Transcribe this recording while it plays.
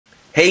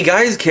Hey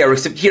guys,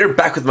 KRX here,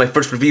 back with my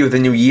first review of the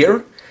new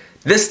year.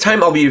 This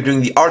time I'll be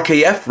reviewing the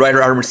RKF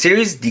Rider Armor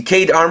Series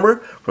Decayed Armor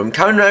from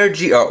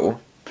KAMENRIDE GO.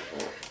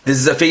 This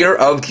is a figure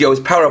of GO's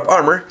power-up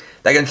armor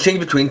that can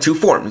change between two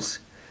forms.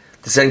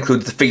 This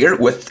includes the figure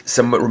with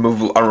some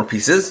removable armor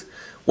pieces,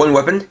 one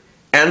weapon,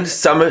 and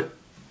some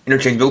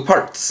interchangeable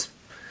parts.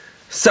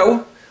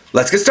 So,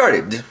 let's get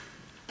started.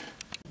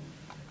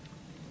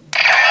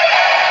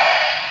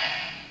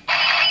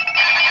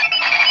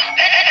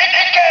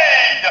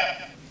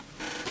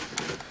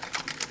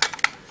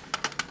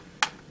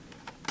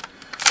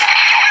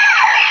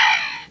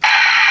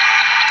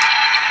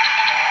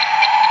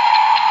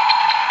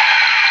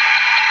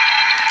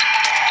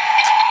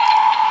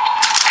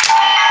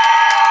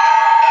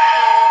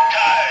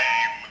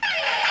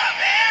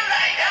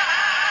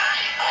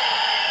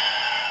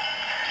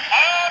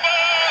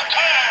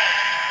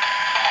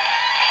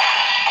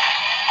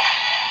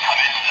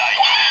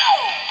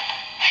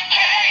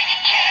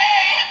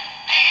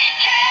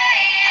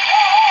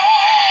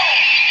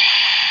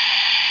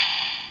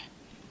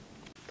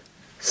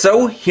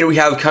 So, here we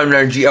have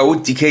KAMENRIDE GO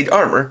Decayed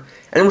Armor,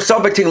 and we'll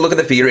start by taking a look at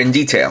the figure in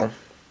detail.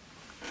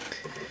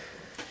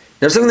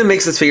 Now, something that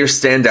makes this figure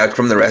stand out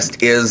from the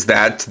rest is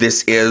that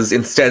this is,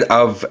 instead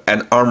of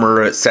an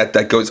armor set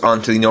that goes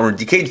onto the normal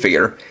Decayed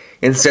figure,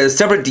 instead a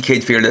separate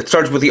Decayed figure that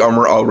starts with the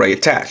armor already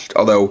attached,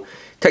 although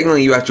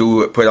technically you have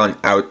to put it on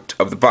out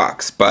of the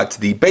box, but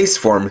the base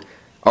form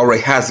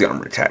already has the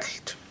armor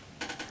attached.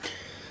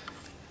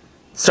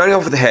 Starting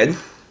off with the head, you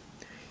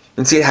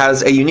can see it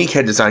has a unique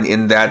head design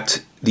in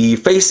that the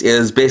face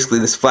is basically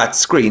this flat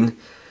screen,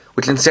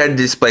 which instead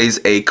displays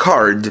a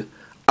card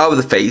of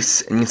the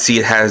face, and you can see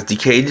it has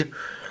Decayed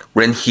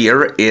written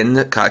here in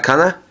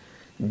katakana,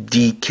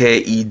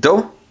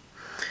 Decaydo.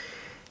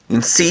 You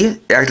can see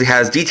it actually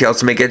has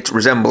details to make it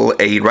resemble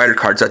a rider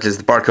card, such as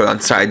the barcode on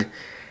the side,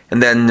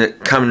 and then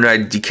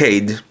KAMENRIDE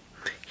Decayed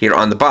here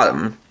on the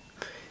bottom.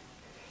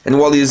 And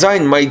while the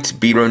design might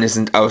be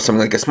reminiscent of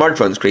something like a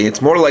smartphone screen,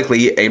 it's more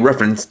likely a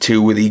reference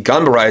to the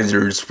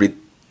Ganbarizers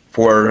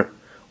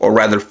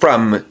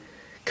from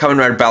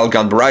KAMENRIDE Battle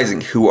Ganba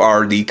Rising, who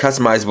are the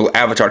customizable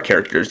avatar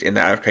characters in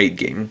the arcade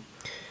game.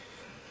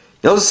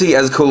 You'll also see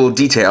as a cool little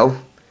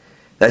detail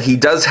that he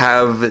does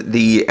have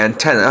the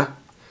antenna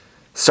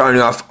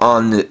starting off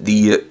on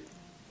the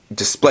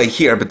display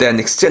here, but then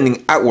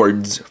extending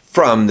outwards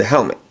from the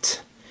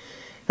helmet.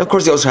 And of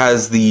course he also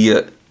has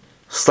the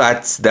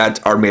slats that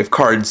are made of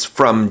cards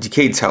from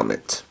Decayed's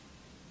helmet.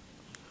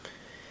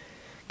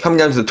 Coming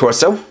down to the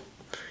torso,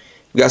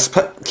 we got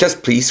a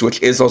chest piece, which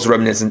is also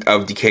reminiscent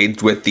of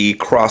Decayed, with the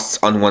cross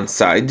on one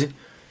side,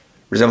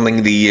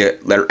 resembling the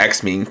letter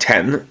X, meaning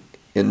 10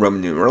 in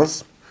Roman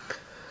numerals.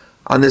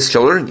 On this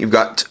shoulder, you've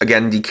got,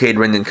 again, Decayed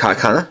written in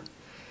katakana.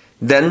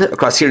 Then,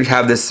 across here, you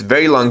have this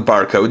very long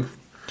barcode,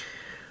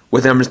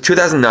 with numbers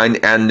 2009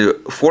 and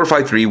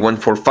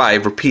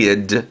 453145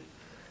 repeated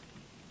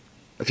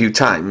a few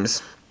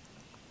times.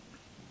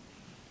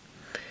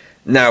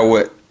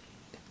 Now,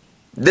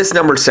 this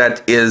number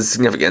set is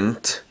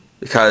significant,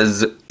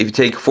 because if you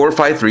take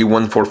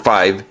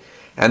 453145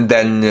 and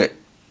then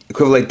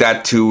equivalent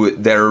that to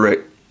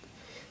their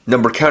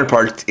number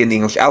counterpart in the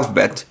English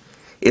alphabet,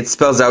 it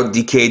spells out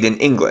Decayed in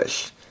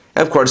English.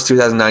 And of course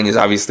 2009 is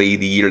obviously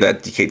the year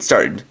that Decayed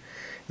started.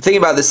 The thing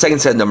about the second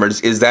set of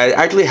numbers is that it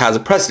actually has a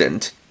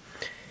precedent.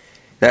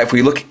 That if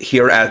we look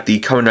here at the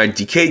KAMENRIDE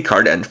Decayed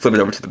card and flip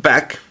it over to the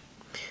back,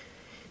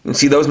 you can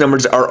see those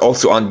numbers are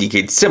also on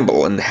Decayed's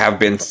symbol and have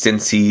been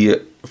since he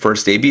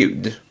first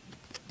debuted.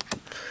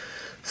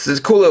 So there's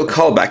a cool little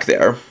callback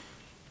there.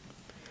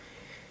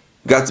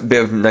 Got a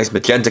bit of nice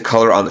magenta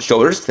color on the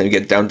shoulders, then we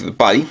get down to the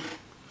body.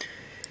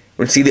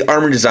 We can see the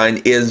armor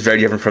design is very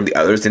different from the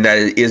others, in that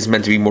it is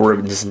meant to be more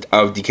reminiscent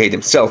of Decayed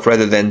himself,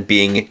 rather than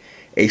being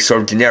a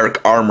sort of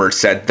generic armor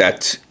set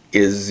that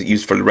is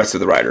used for the rest of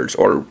the riders,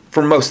 or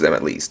for most of them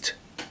at least.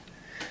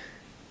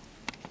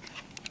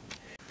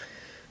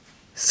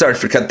 Sorry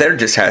for the cut there,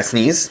 just had a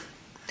sneeze.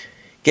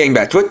 Getting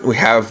back to it, we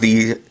have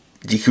the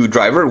DQ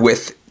driver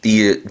with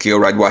the GO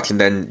Ride Watch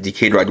and then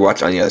Decayed Ride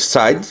Watch on the other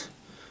side.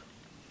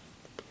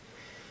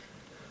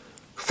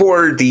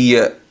 For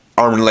the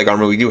armor and leg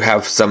armor, we do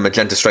have some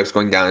magenta stripes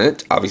going down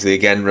it, obviously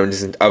again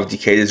reminiscent of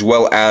Decayed, as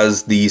well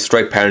as the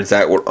stripe patterns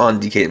that were on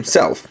Decayed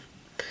himself.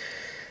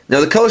 Now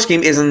the color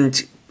scheme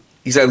isn't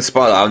exactly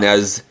spot on,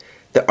 as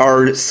there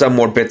are some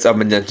more bits of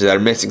magenta that are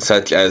missing,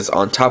 such as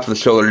on top of the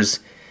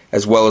shoulders,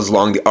 as well as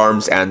along the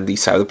arms and the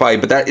side of the body,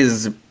 but that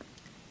is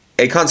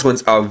a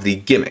consequence of the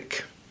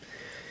gimmick.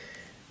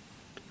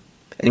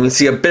 And you can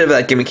see a bit of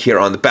that gimmick here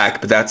on the back,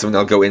 but that's something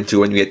I'll go into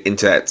when we get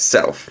into that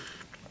itself.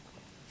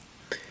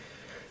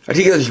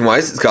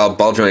 Articulation-wise, it's got a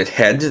ball-jointed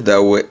head,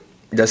 though it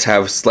does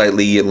have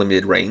slightly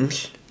limited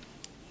range.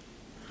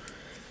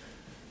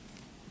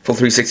 Full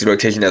 360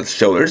 rotation at the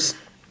shoulders.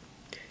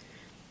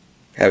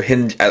 Have a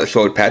hinge at the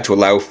shoulder pad to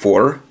allow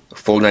for a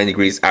full 90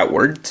 degrees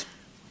outward.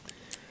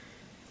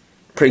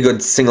 Pretty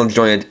good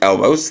single-jointed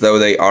elbows, though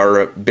they are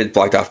a bit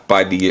blocked off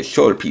by the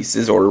shoulder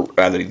pieces, or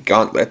rather the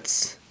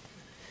gauntlets.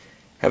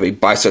 Have a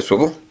bicep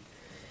swivel,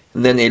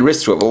 And then a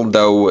wrist swivel,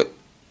 though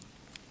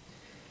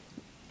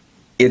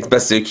it's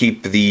best to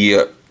keep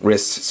the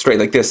wrists straight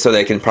like this so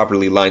they can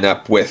properly line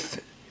up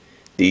with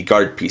the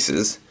guard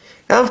pieces.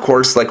 And of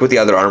course, like with the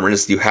other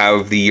armors, you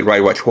have the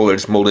ride watch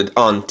holders molded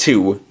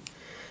onto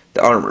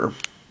the armor.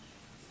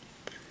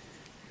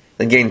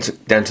 Then getting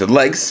down to the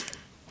legs,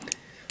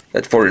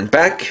 that's forward and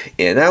back,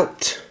 in and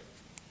out.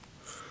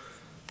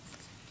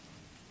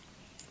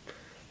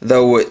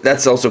 Though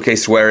that's also a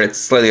case where it's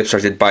slightly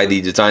obstructed by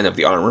the design of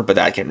the armor, but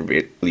that can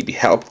really be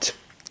helped.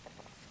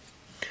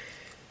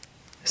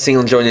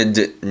 Single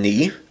jointed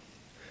knee,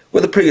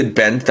 with a pretty good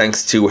bend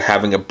thanks to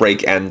having a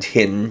break and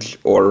hinge,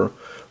 or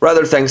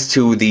rather thanks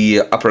to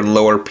the upper and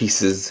lower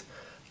pieces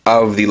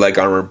of the leg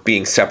armor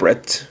being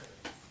separate.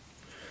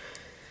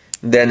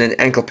 Then an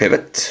ankle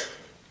pivot,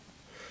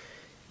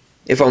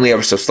 if only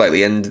ever so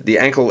slightly, and the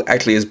ankle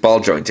actually is ball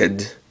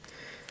jointed,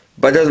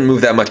 but it doesn't move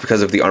that much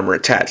because of the armor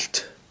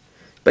attached.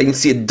 But you can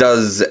see it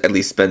does at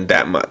least bend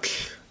that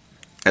much,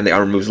 and the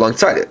armor moves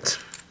alongside it.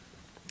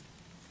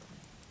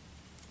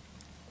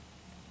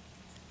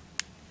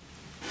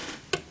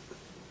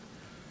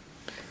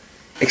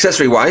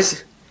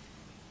 Accessory-wise,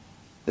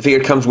 the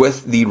figure comes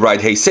with the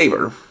Ride Hey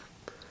Saber.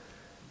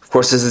 Of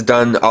course, this is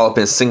done all up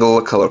in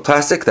single color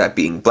plastic, that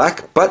being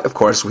black, but of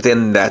course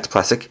within that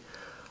plastic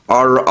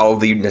are all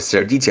the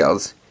necessary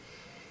details.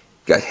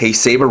 You got Hey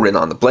Saber written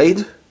on the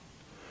blade,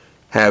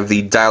 have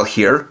the dial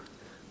here,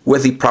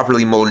 with the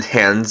properly molded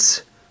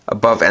hands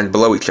above and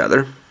below each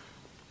other.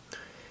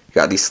 You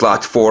got the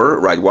slot for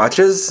ride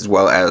watches, as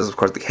well as, of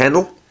course, the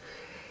handle.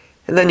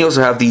 And then you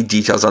also have the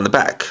details on the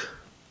back,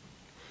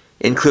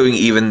 including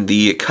even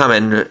the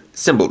Kamen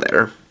symbol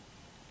there.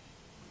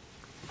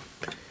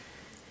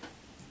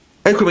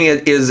 And equipping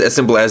it is as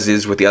simple as it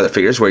is with the other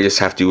figures, where you just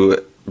have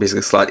to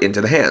basically slot into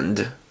the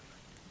hand.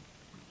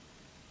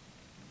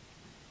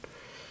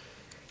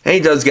 And he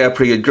does get a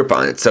pretty good grip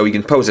on it, so you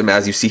can pose him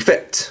as you see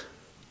fit.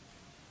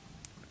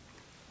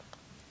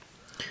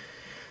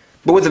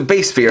 But with the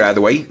base figure out of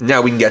the way,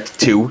 now we can get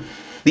to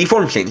the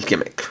form change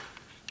gimmick.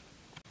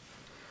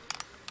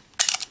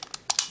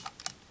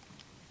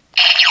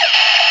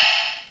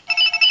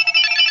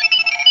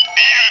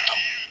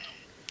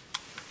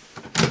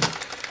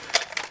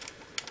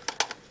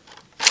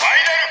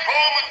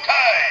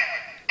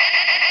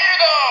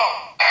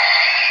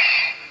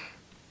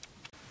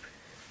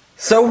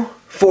 So,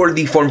 for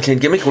the form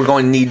change gimmick, we're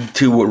going to need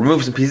to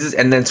remove some pieces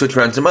and then switch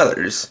around some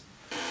others.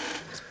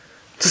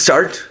 To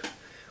start,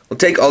 we'll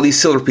take all these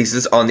silver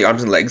pieces on the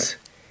arms and legs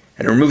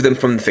and remove them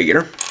from the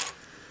figure.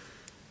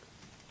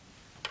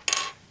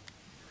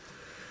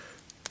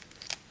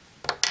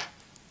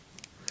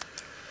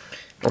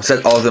 We'll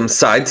set all of them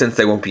aside since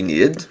they won't be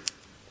needed.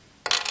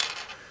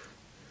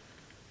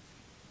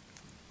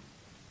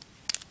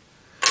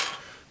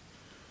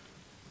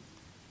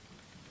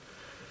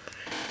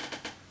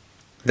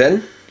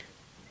 Then,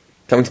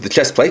 coming to the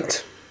chest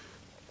plate,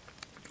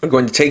 we're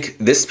going to take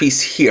this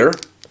piece here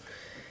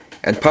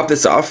and pop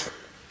this off,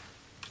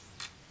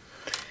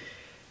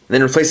 and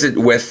then replace it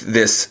with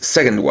this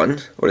second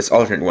one, or this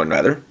alternate one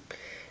rather.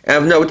 And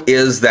of note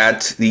is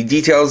that the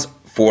details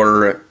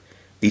for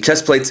the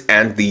chest plates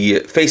and the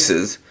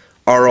faces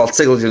are all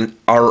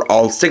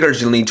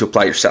stickers you'll need to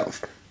apply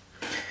yourself.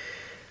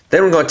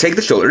 Then we're going to take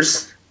the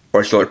shoulders,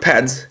 or shoulder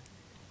pads,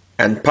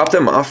 and pop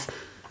them off.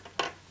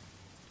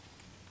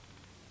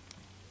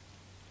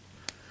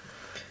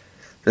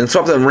 Then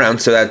swap them around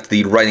so that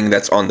the writing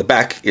that's on the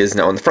back is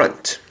now on the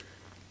front.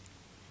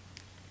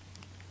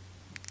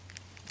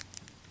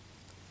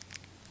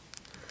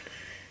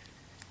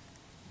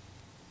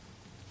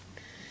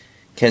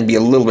 Can be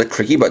a little bit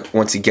tricky, but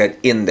once you get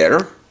in there,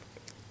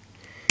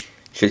 you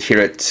should hear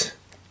it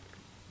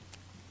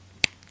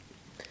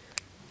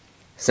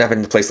snap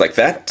into place like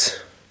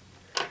that.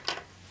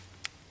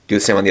 Do the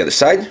same on the other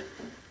side.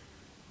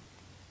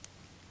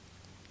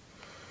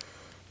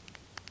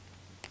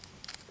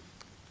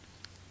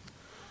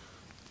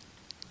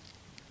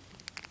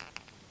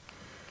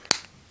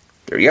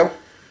 There we go.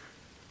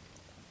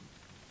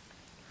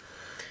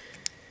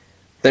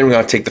 Then we're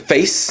going to take the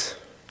face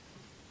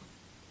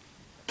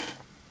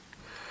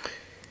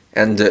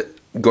and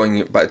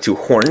going by the two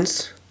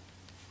horns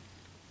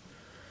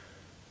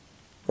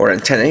or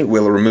antennae,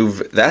 we'll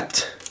remove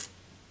that.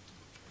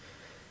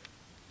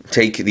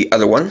 Take the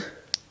other one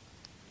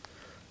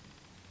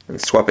and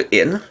swap it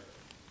in.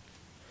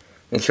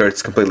 Make sure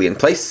it's completely in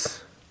place.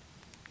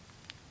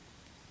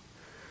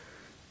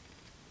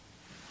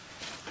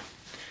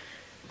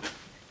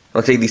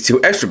 I'll take these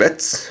two extra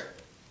bits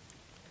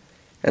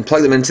and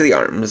plug them into the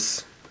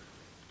arms.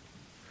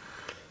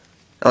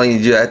 I'll need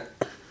to do that.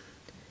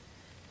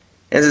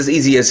 And it's as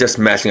easy as just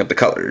matching up the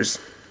colors.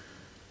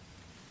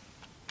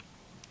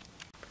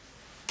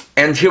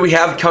 And here we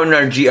have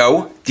KAMENRIDE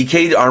GO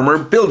Decayed Armor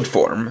build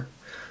form.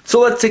 So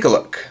let's take a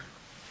look.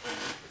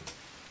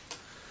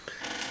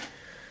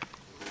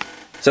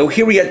 So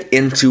here we get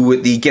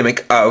into the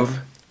gimmick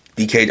of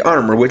Decayed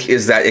Armor, which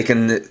is that it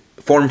can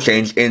form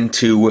change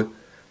into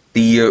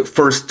the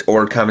first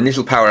or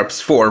initial power-ups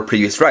for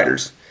previous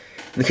riders.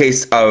 In the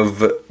case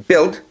of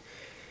Build,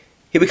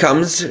 he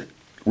becomes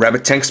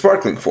Rabbit Tank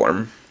Sparkling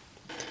form.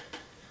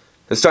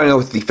 So starting out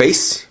with the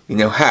face, we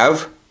now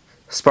have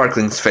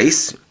Sparkling's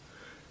face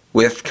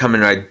with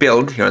KAMENRIDE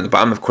Build here on the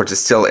bottom. Of course,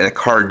 it's still in a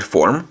card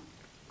form.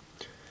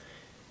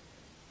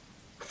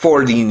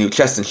 For the new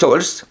chest and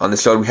shoulders, on the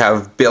shoulder we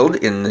have Build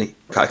in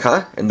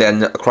katakana, and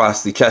then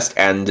across the chest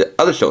and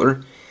other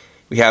shoulder,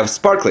 we have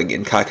Sparkling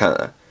in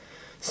katakana.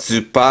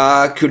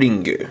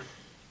 Supakuringu.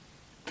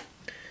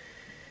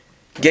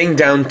 Getting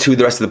down to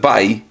the rest of the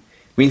body,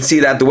 we can see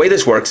that the way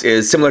this works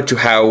is similar to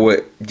how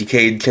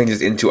Decade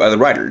changes into other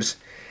riders.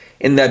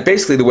 In that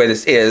basically the way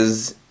this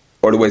is,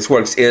 or the way this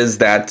works, is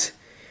that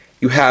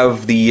you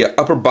have the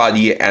upper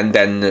body and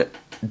then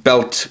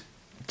belt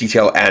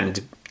detail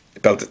and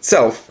belt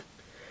itself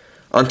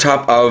on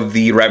top of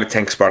the Rabbit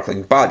Tank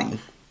Sparkling body.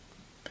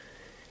 You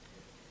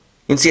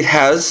can see it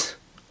has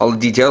all the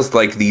details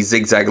like the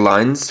zigzag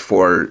lines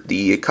for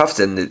the cuffs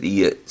and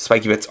the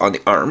spiky bits on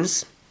the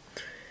arms.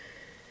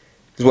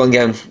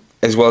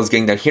 As well as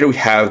getting down here, we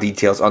have the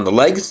details on the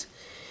legs,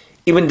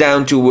 even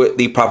down to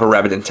the proper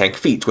rabbit and tank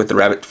feet, with the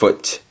rabbit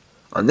foot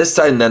on this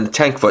side and then the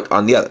tank foot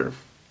on the other.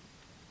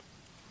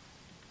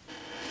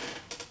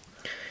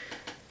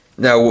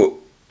 Now,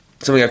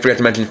 something I forgot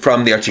to mention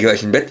from the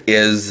articulation bit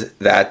is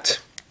that,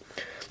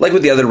 like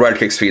with the other rider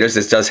kicks feeders,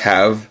 this does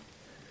have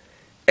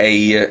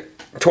a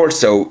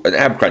torso, an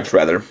ab crunch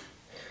rather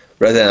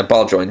than a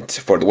ball joint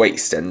for the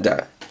waist, and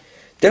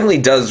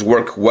definitely does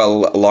work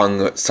well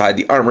alongside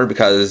the armor,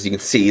 because you can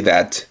see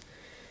that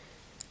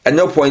at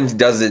no point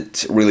does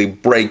it really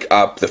break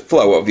up the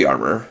flow of the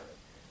armor,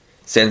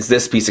 since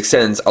this piece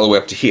extends all the way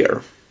up to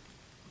here.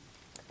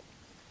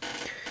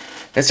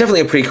 It's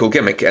definitely a pretty cool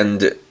gimmick,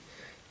 and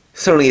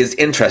certainly is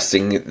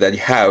interesting that you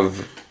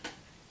have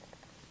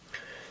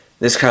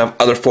this kind of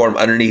other form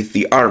underneath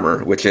the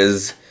armor, which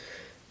is,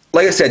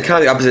 like I said, kind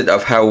of the opposite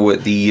of how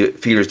the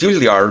feeders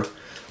usually are,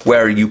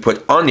 where you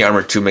put on the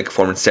armor to make a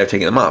form instead of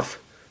taking them off.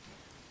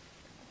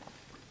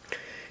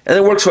 And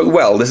it works quite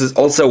well. This is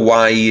also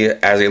why,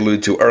 as I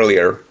alluded to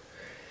earlier,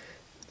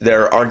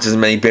 there aren't as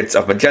many bits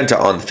of magenta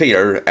on the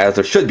feeder as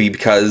there should be,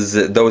 because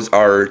those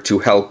are to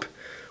help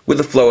with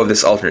the flow of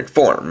this alternate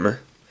form.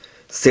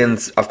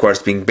 Since, of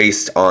course, being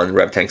based on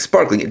Rabbit Tank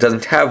Sparkling, it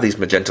doesn't have these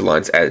magenta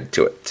lines added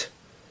to it.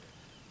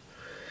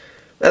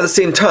 At the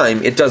same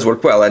time, it does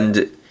work well,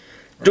 and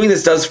doing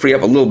this does free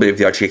up a little bit of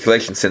the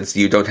articulation, since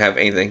you don't have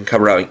anything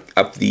covering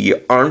up the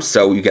arms,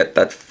 so you get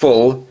that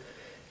full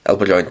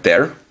elbow joint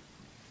there.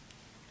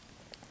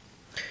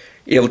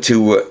 You're able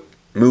to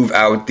move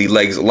out the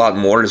legs a lot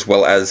more, as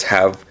well as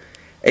have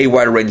a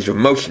wider range of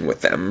motion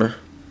with them.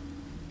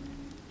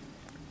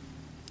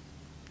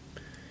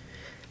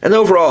 And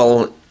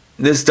overall,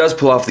 this does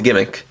pull off the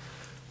gimmick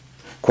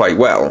quite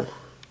well.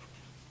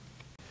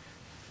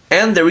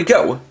 And there we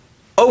go.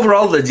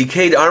 Overall, the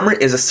Decayed armor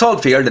is a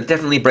solid figure that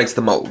definitely breaks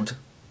the mold.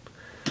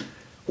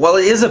 While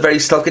it is a very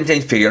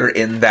self-contained figure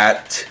in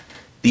that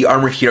the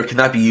armor here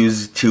cannot be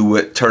used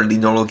to turn the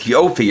normal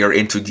GO figure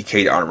into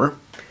Decayed armor,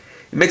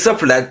 it makes up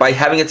for that by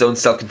having its own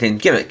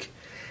self-contained gimmick,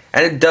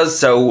 and it does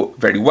so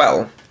very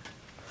well.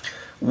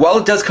 While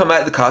it does come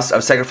at the cost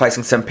of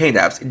sacrificing some paint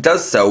apps, it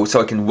does so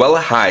it can well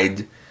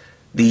hide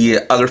the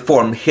other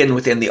form hidden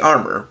within the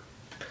armor.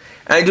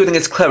 And I do think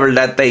it's clever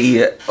that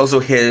they also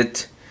hid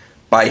it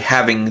by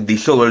having the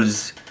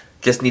shoulders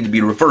just need to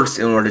be reversed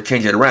in order to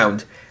change it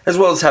around, as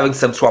well as having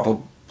some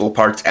swappable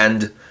parts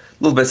and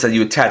little bits that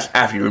you attach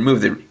after you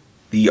remove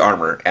the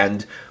armor.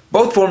 And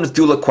both forms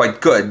do look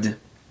quite good,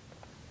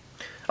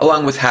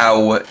 along with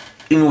how,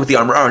 even with the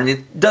armor on,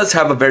 it does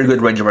have a very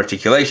good range of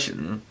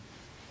articulation.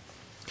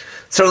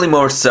 Certainly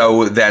more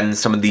so than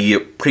some of the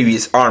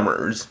previous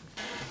armors.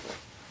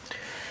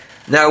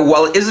 Now,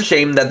 while it is a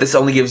shame that this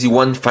only gives you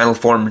one final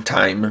form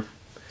time,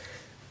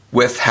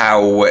 with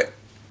how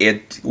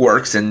it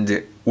works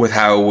and with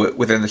how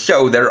within the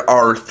show there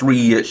are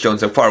 3 shown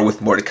so far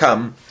with more to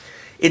come,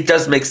 it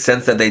does make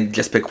sense that they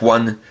just pick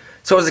one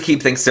so as to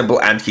keep things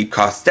simple and keep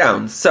costs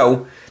down.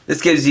 So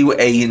this gives you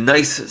a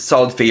nice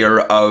solid figure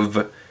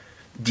of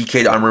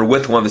Decayed armor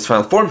with one of its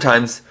final form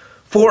times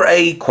for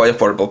a quite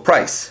affordable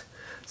price.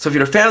 So if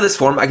you're a fan of this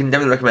form, I can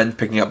definitely recommend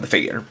picking up the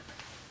figure.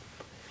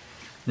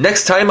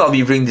 Next time I'll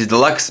be reviewing the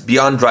Deluxe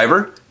Beyond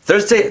Driver,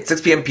 Thursday at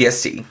 6 PM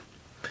PST.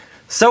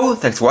 So,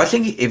 thanks for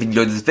watching. If you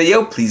enjoyed this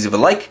video, please leave a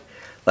like,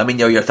 let me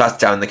know your thoughts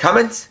down in the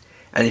comments,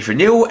 and if you're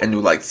new and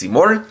would like to see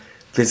more,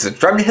 please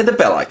subscribe and hit the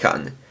bell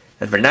icon.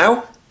 And for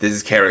now, this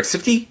is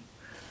KRX50,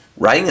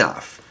 writing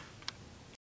off.